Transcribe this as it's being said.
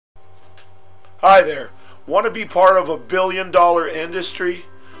Hi there. Want to be part of a billion-dollar industry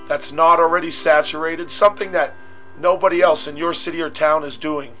that's not already saturated? Something that nobody else in your city or town is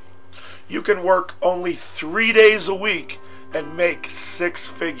doing. You can work only 3 days a week and make 6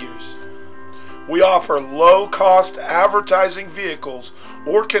 figures. We offer low-cost advertising vehicles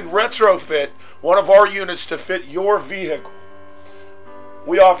or can retrofit one of our units to fit your vehicle.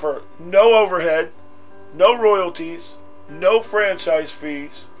 We offer no overhead, no royalties, no franchise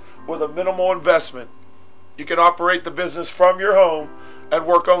fees, with a minimal investment. You can operate the business from your home and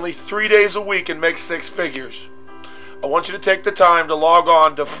work only 3 days a week and make 6 figures. I want you to take the time to log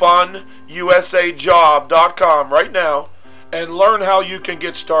on to funusajob.com right now and learn how you can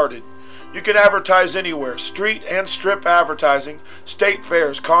get started. You can advertise anywhere, street and strip advertising, state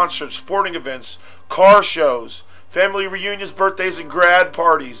fairs, concerts, sporting events, car shows, family reunions, birthdays, and grad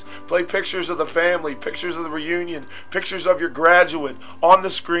parties. Play pictures of the family, pictures of the reunion, pictures of your graduate on the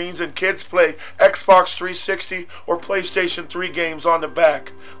screens, and kids play Xbox 360 or PlayStation 3 games on the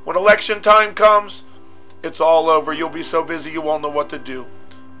back. When election time comes, it's all over. You'll be so busy you won't know what to do.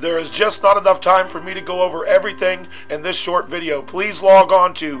 There is just not enough time for me to go over everything in this short video. Please log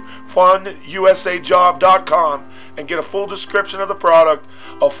on to funusajob.com and get a full description of the product,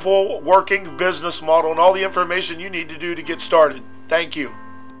 a full working business model, and all the information you need to do to get started. Thank you.